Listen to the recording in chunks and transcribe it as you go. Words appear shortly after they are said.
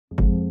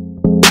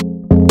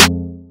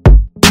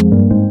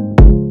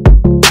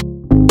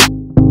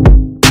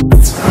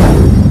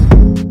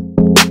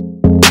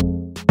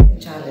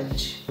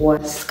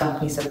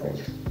company support.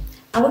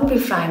 I would be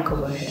frank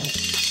over here.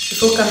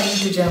 Before coming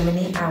to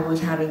Germany, I was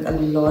having a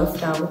lot of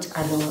doubts.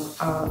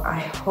 I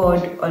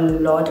heard a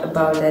lot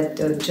about that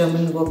the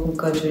German working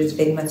culture is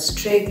very much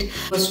strict.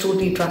 It was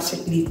totally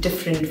drastically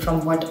different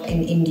from what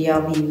in India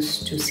we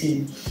used to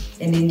see.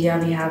 In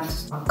India, we have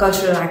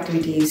cultural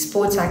activities,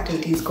 sports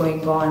activities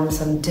going on,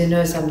 some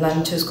dinners, some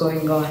lunches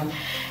going on.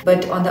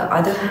 But on the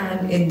other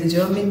hand, in the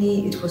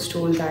Germany, it was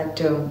told that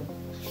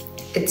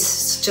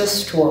it's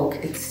just work.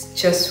 It's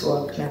just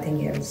work,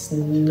 nothing else.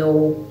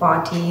 No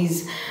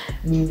parties,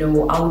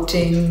 no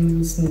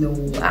outings,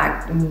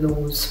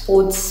 no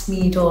sports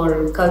meet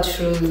or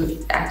cultural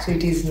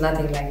activities,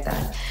 nothing like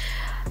that.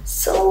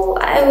 So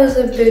I was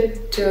a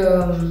bit,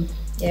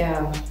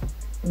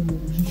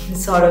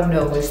 sort of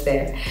nervous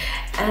there.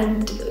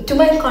 And to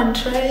my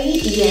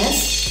contrary,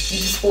 yes, the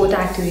sport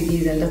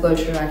activities and the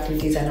cultural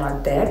activities are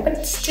not there,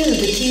 but still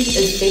the team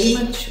is very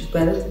much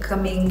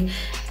welcoming,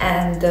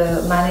 and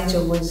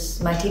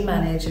my team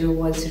manager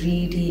was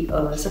really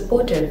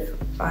supportive,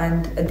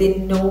 and they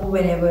know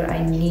whenever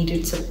I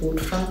needed support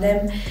from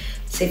them.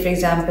 Say for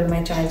example,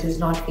 my child is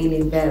not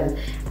feeling well.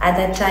 At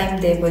that time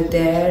they were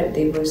there,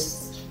 they were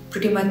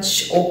pretty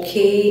much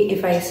okay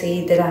if I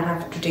say that I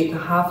have to take a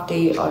half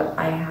day or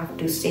I have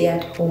to stay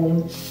at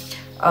home.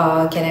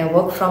 Can I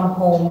work from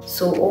home?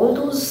 So all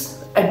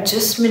those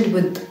adjustment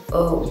with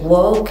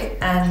work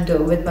and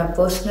with my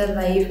personal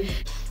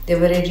life, they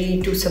were ready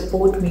to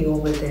support me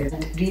over there.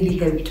 It really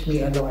helped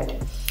me a lot.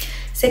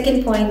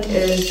 Second point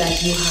is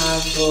that you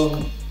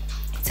have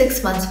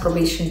 6 months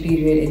probation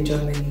period in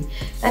Germany.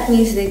 That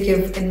means they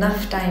give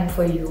enough time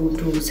for you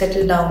to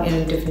settle down in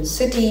a different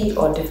city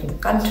or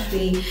different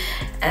country,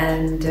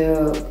 and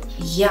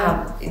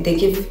they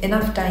give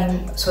enough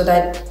time so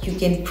that you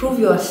can prove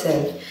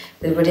yourself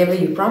that whatever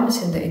you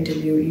promise in the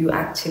interview, you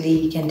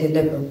actually can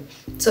deliver.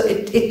 So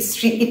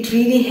it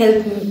really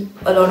helped me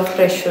a lot of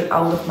pressure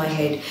out of my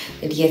head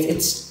that yes,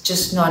 it's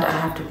just not I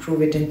have to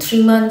prove it in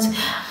 3 months.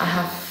 I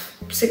have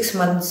 6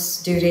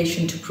 months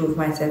duration to prove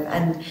myself,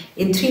 and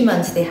in 3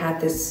 months they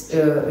had this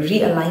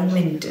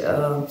realignment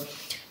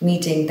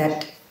meeting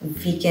that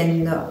we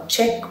can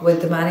check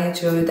with the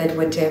manager that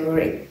whatever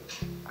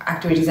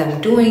activities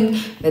I'm doing,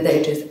 whether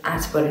it is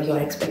as per your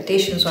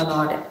expectations or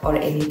not, or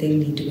anything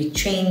need to be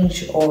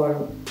changed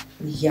or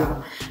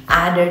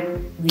added,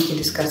 we can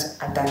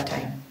discuss at that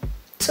time.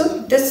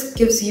 So this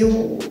gives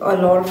you a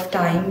lot of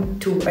time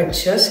to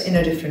adjust in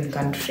a different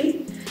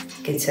country,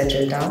 get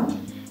settled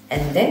down,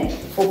 and then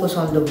focus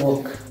on the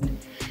work.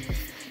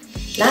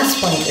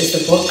 Last point is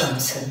the work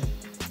council.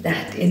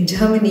 That in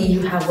Germany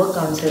you have work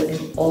council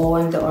in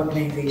all the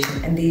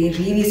organization, and they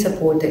really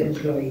support the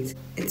employees.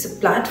 It's a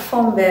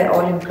platform where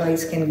all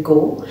employees can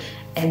go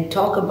and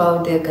talk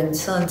about their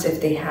concerns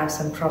if they have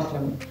some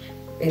problem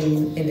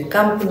in the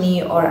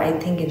company, or I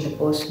think in the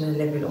personal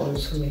level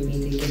also maybe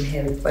they can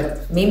help,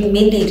 but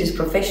mainly it is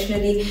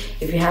professionally.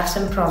 If you have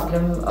some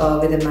problem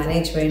with the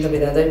management or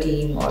with other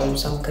team or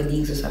some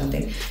colleagues or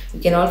something, you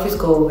can always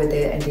go over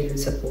there and they will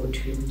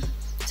support you.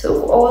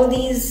 So all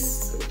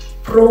these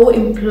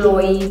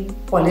pro-employee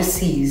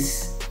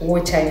policies,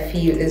 which I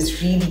feel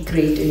is really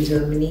great in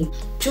Germany.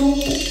 Two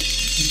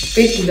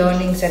big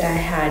learnings that I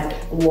had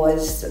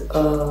was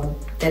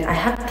that I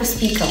have to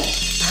speak up.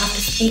 I have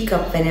to speak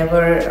up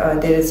whenever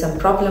there is some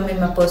problem in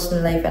my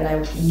personal life and I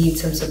need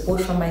some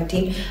support from my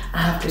team.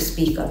 I have to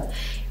speak up.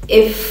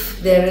 If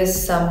there is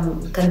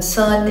some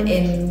concern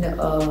in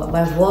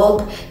my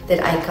work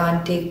that I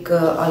can't take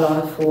a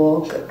lot of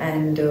work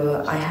and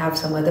I have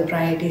some other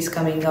priorities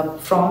coming up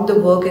from the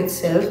work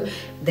itself,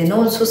 then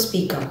also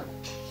speak up.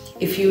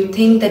 If you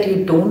think that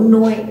you don't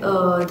know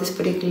this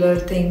particular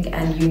thing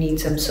and you need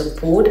some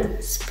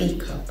support,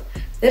 speak up.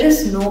 There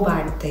is no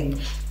bad thing.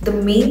 The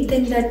main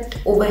thing that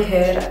over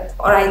here,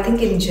 or I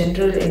think in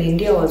general in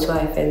India also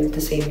I felt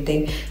the same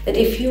thing, that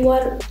if you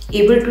are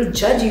able to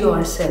judge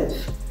yourself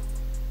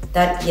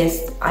that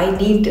yes, I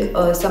need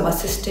some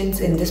assistance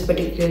in this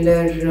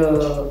particular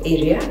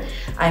area,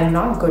 I'm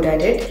not good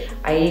at it,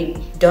 I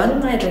done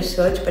my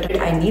research but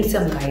I need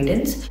some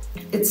guidance.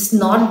 It's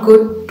not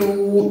good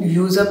to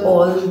use up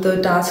all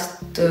the task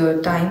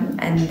time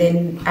and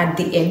then at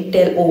the end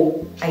tell,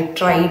 oh, I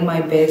tried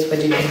my best but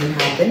it didn't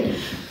happen.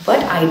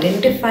 But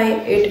identify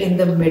it in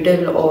the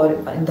middle or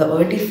in the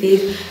early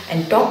phase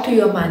and talk to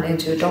your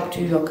manager, talk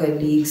to your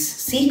colleagues,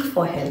 seek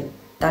for help.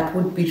 That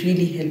would be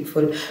really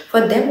helpful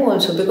for them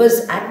also,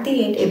 because at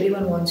the end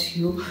everyone wants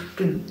you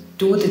to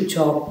do the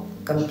job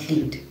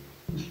complete.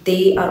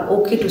 They are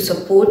okay to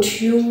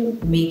support you,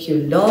 make you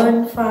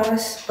learn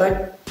fast,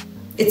 but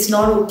it's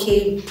not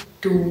okay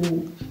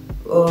to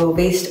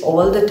waste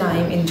all the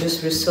time in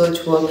just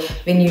research work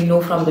when you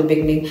know from the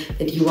beginning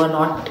that you are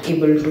not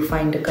able to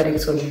find the correct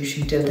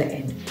solution till the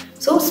end.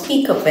 So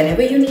speak up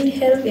whenever you need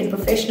help in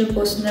professional,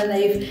 personal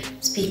life.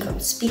 Speak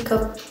up. Speak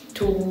up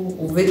to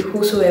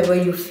whosoever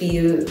you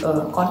feel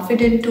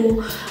confident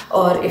to,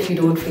 or if you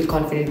don't feel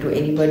confident to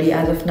anybody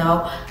as of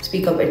now,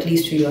 speak up at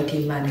least to your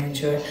team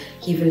manager.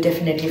 He will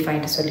definitely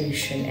find a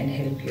solution and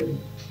help you.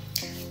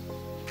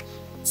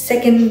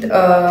 Second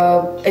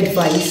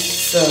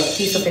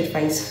piece of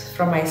advice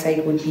from my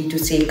side would be to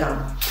stay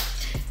calm.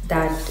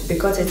 That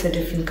because it's a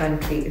different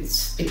country,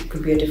 it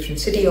could be a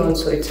different city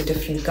also, it's a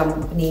different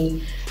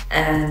company,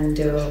 and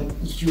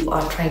you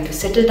are trying to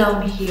settle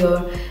down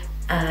here,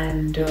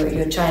 and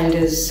your child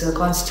is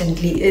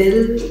constantly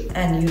ill,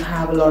 and you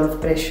have a lot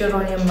of pressure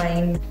on your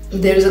mind.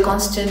 There is a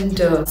constant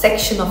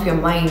section of your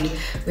mind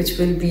which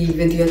will be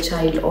with your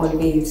child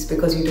always,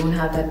 because you don't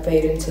have that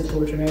parent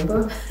support,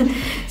 remember?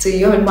 So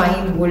your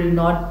mind will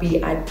not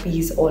be at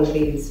peace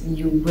always.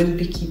 You will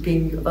be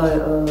keeping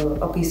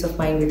a peace of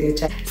mind with your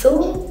child.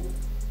 So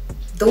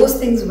those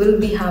things will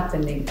be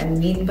happening, and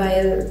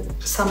meanwhile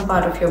some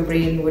part of your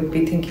brain would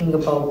be thinking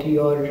about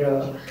your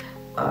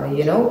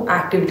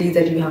activities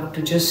that you have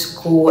to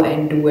just go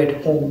and do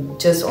at home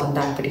just on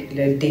that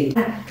particular day.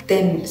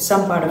 Then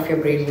some part of your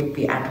brain would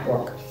be at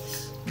work.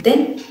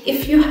 Then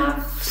if you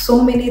have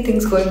so many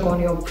things going on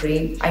in your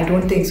brain, I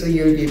don't think so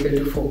you'll be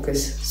able to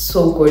focus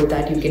so good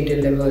that you can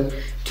deliver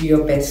to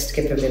your best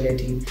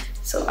capability.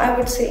 So I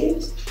would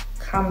say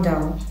calm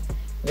down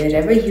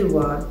wherever you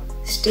are,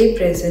 stay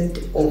present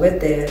over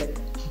there,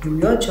 do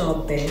your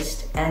job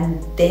best,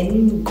 and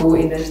then go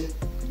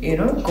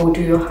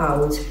to your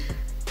house.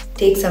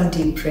 Take some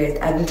deep breath.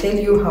 I will tell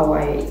you how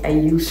I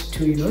used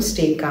to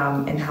stay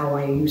calm, and how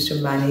I used to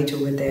manage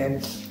over there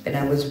when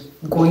I was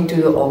going to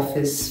the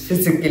office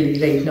physically.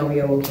 Right now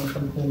we are working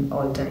from home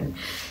all the time.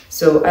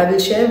 So I will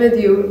share with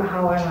you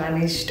how I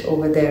managed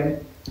over there.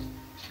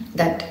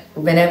 That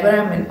whenever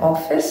I'm in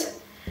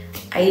office,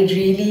 I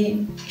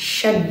really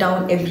shut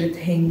down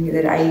everything,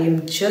 that I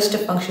am just a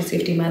function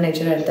safety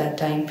manager at that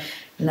time,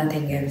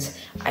 nothing else.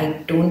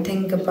 I don't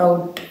think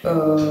about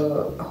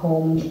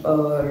home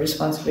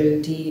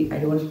responsibility. I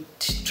don't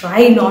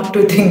try not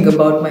to think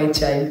about my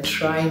child,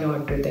 try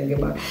not to think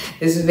about.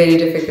 This is very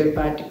difficult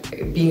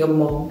part. Being a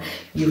mom,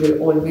 you will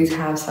always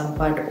have some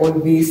part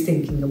always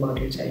thinking about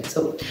your child.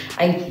 So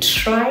I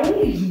try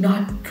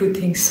not to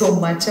think so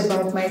much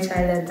about my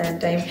child at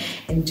that time,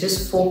 and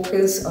just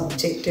focus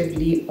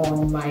objectively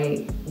on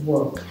my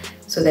work,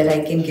 so that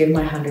I can give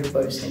my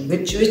 100%,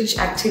 which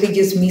actually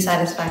gives me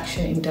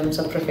satisfaction in terms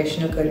of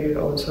professional career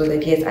also,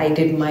 that yes, I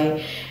did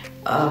my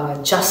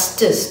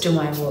justice to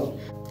my work.